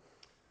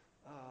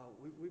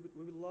 We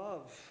would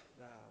love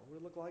that. We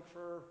would look like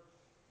for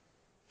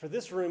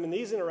this room and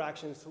these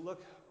interactions to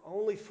look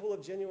only full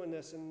of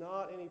genuineness and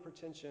not any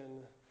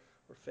pretension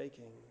or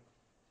faking.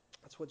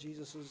 That's what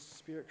Jesus'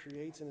 Spirit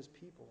creates in his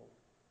people.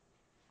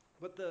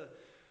 But the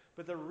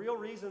real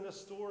reason this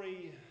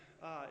story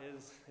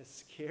is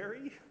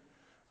scary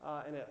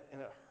and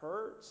it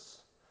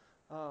hurts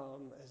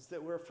is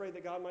that we're afraid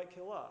that God might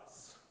kill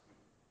us.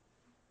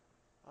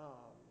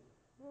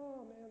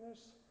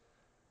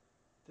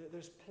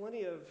 There's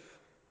plenty of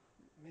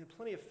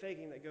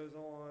faking that goes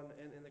on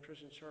in the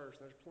Christian church.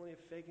 There's plenty of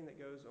faking that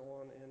goes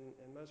on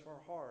in most of our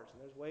hearts.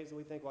 And there's ways that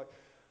we think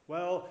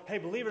well, hey,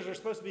 believers are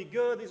supposed to be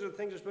good. These are the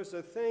things you're supposed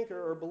to think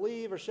or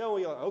believe or show.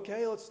 And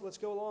okay, let's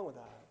go along with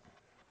that.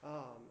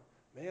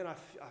 I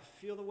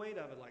feel the weight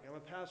of it. I'm a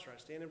pastor. I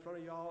stand in front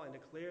of y'all and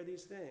declare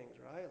these things,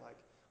 right?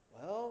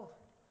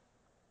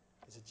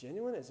 Is it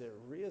genuine? Is it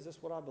real? Is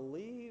this what I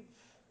believe?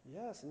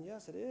 Yes, and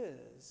yes, it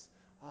is.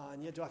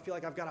 And yet, do I feel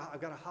like I've got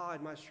to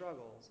hide my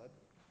struggles?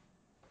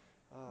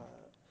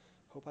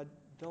 Hope I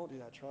don't do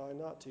that. Try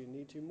not to.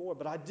 Need to more.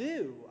 But I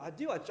do. I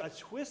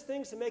twist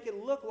things to make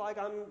it look like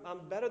I'm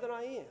better than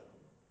I am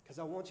because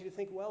I want you to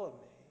think well of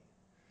me.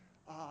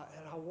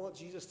 And I want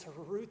Jesus to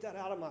root that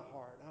out of my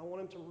heart. And I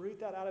want him to root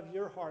that out of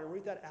your heart and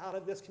root that out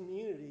of this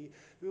community.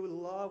 We would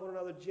love one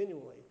another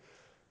genuinely.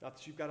 Not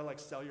that you've got to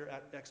sell your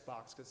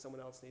Xbox because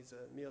someone else needs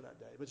a meal that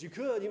day. But you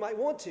might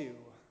want to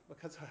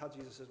because of how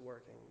Jesus is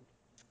working.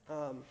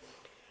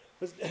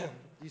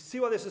 You see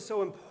why this is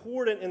so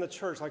important in the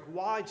church,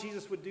 why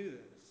Jesus would do this.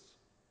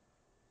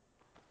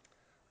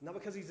 Not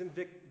because he's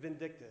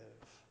vindictive,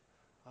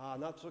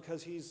 not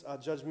because he's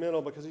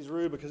judgmental, because he's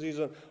rude, because he's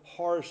a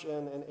harsh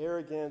and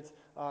arrogant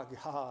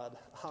God.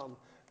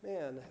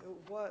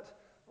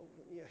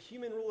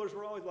 human rulers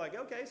were always like,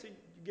 okay, so you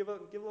give a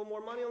little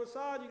more money on the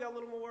side, you got a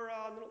little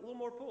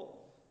more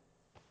pull.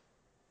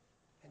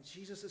 And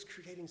Jesus is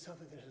creating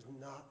something that is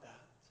not that.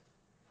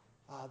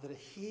 That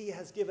he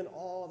has given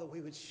all that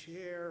we would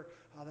share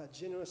that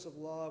genuineness of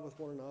love with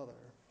one another.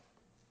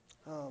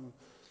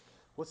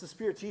 What's the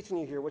Spirit teaching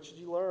you here? What should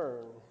you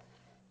learn?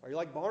 Are you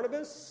like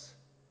Barnabas?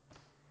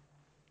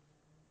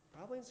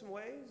 Probably in some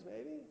ways,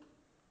 maybe.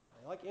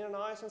 Are you like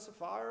Ananias and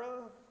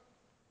Sapphira?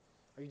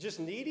 Are you just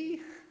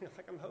needy?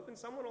 Like, I'm hoping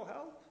someone will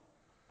help?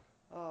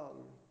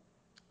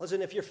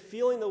 Listen, if you're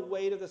feeling the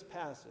weight of this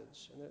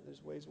passage, and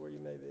there's ways where you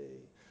may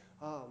be,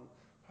 I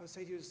would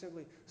say to you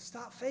simply,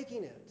 stop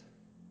faking it.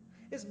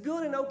 It's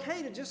good and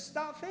okay to just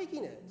stop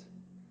faking it.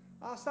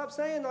 Stop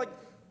saying, like,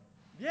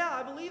 yeah,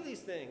 I believe these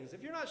things.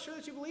 If you're not sure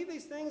that you believe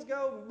these things,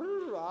 go,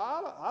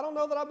 I don't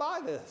know that I buy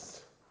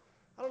this.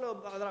 I don't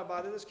know that I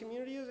buy that this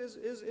community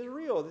is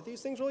real, that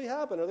these things really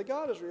happen, or that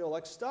God is real.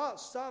 Like, stop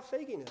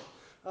faking it.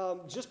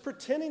 Just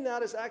pretending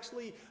that is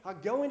actually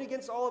going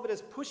against all of it,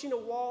 is pushing a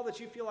wall that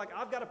you feel like,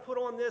 I've got to put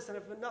on this, and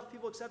if enough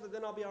people accept it,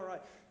 then I'll be all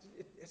right.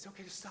 It's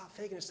okay to stop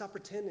faking it, stop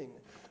pretending.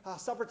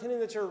 Stop pretending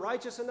that you're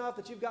righteous enough,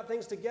 that you've got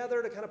things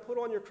together to kind of put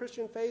on your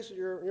Christian face,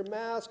 your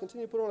mask,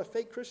 continue to put on a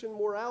fake Christian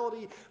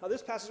morality.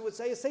 This passage would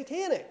say is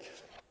satanic.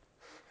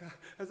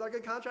 Is that a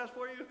good contrast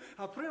for you?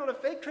 Putting on a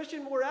fake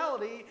Christian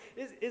morality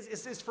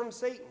is from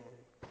Satan.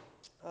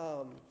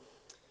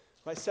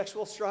 My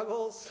sexual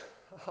struggles,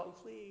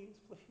 please.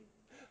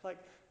 Like,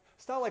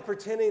 stop like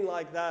pretending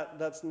like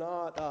that's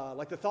not,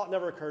 like the thought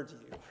never occurred to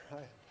you,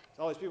 right? There's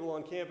always people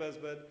on campus,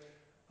 but,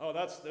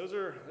 those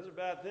are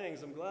bad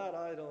things. I'm glad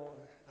I don't,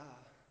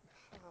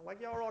 like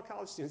y'all are all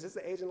college students. It's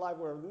the age in life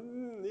where,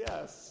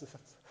 yes,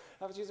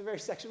 I would choose a very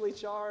sexually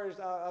charged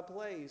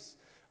place.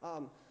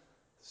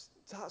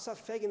 Stop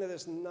faking that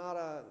it's not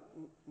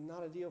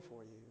a deal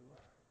for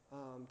you.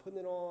 Putting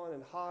it on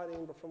and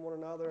hiding from one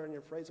another, and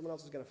you're afraid someone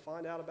else is going to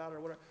find out about it or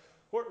whatever.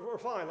 We're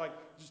fine. Like,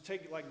 just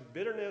take like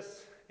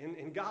bitterness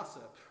and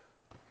gossip,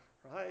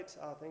 right?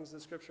 Things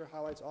that Scripture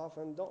highlights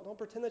often. Don't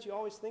pretend that you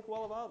always think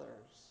well of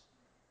others.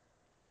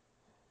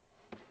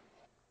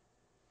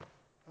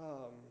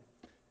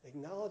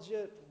 Acknowledge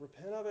it,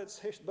 repent of it,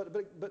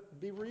 but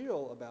be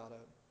real about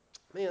it.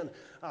 Man,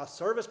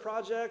 service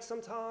projects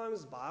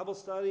sometimes, Bible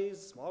studies,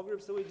 small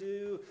groups that we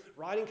do,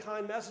 writing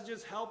kind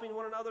messages, helping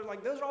one another,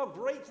 like those are all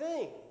great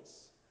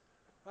things,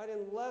 right?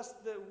 Unless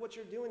what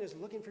you're doing is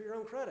looking for your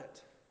own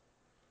credit,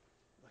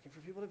 looking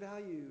for people to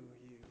value you.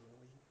 We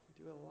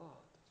do it a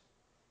lot.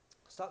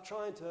 Stop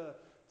trying to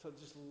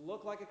just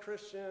look like a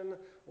Christian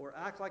or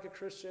act like a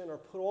Christian or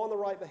put on the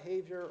right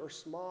behavior or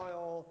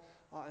smile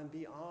and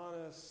be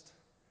honest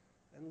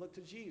and look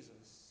to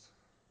Jesus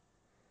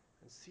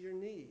and see your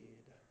need.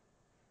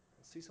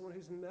 See someone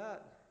who's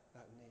met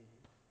that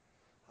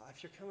need.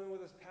 If you're coming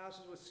with this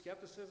passage with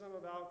skepticism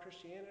about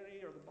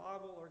Christianity or the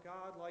Bible or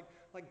God, like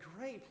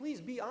great,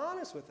 please be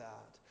honest with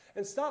that.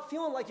 And stop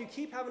feeling like you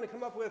keep having to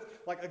come up with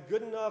like a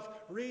good enough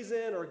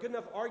reason or a good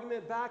enough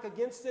argument back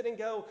against it and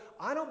go,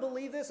 I don't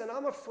believe this and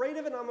I'm afraid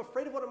of it and I'm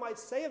afraid of what it might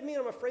say of me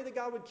and I'm afraid that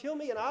God would kill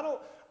me and I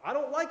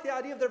don't like the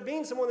idea of there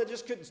being someone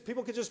that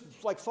people could just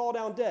like fall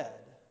down dead.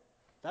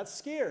 That's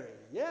scary.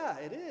 Yeah,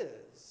 it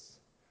is.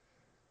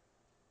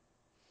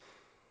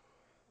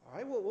 All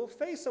right, we'll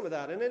face some of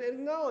that and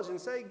acknowledge and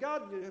say,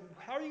 God,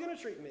 how are you going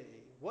to treat me?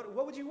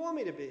 What would you want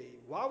me to be?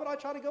 Why would I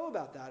try to go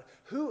about that?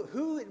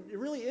 Who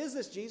really is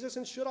this Jesus,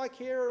 and should I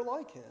care or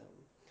like him?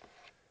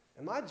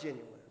 Am I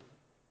genuine?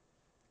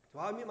 Do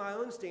I meet my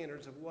own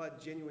standards of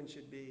what genuine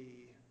should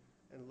be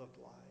and look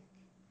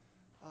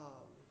like?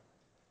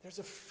 There's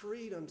a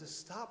freedom to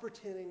stop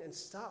pretending and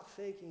stop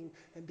faking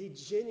and be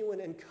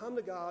genuine and come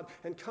to God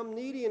and come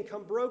needy and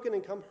come broken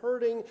and come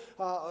hurting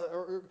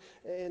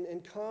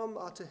and come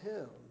to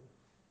him.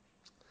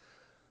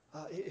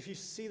 If you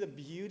see the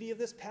beauty of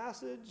this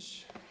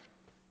passage,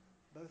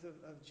 both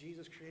of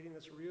Jesus creating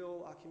this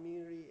real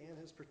community and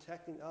his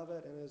protecting of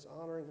it and his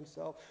honoring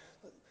himself,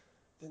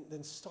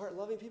 then start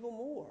loving people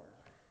more.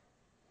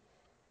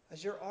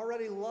 As you're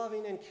already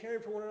loving and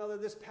caring for one another,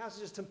 this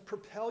passage is to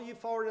propel you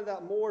forward into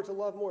that more, to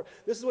love more.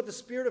 This is what the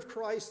Spirit of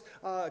Christ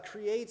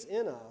creates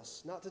in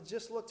us, not to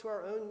just look to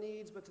our own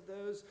needs, but to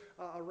those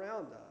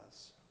around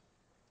us.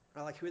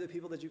 Like, who are the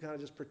people that you kind of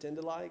just pretend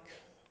to like?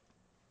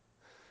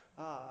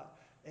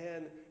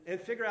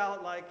 And figure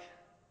out, like,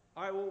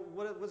 all right, well,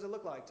 what does it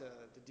look like to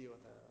deal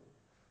with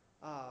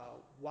them?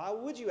 Why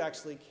would you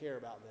actually care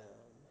about them?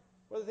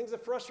 What are the things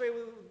that frustrate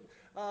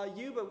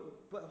you,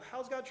 but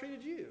how's God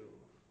treated you?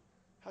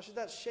 How should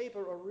that shape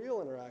a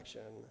real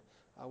interaction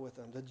with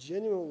them? To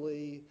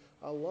genuinely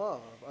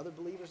love other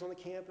believers on the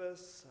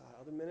campus,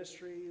 other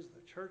ministries,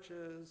 the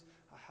churches,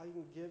 how you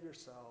can give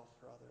yourself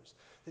for others.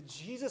 That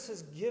Jesus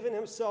has given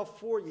himself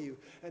for you,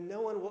 and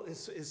no one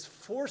is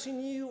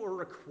forcing you or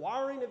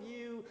requiring of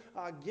you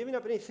giving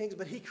up anything,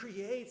 but he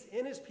creates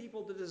in his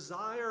people the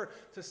desire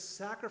to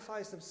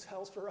sacrifice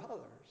themselves for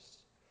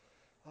others.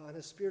 And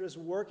his Spirit is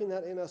working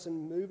that in us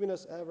and moving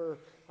us ever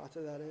to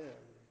that end.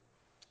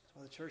 That's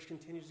why the church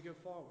continues to go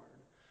forward.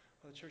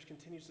 The church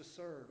continues to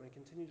serve and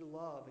continue to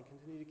love and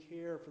continue to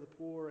care for the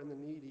poor and the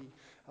needy,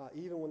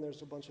 even when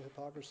there's a bunch of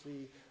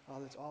hypocrisy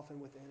that's often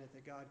within it,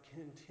 that God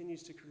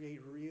continues to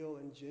create real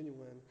and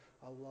genuine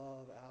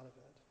love out of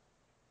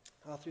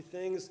it. Through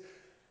things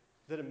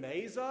that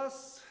amaze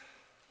us,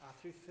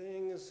 through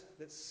things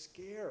that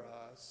scare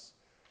us,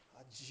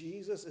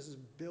 Jesus is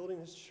building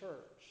his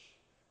church,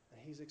 and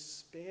he's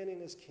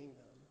expanding his kingdom,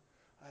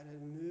 and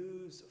it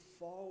moves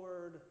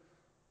forward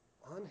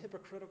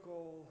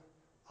unhypocritical,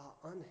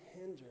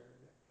 unhindered,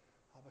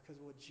 because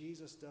of what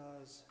Jesus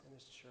does in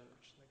his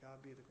church. That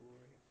God be the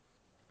glory.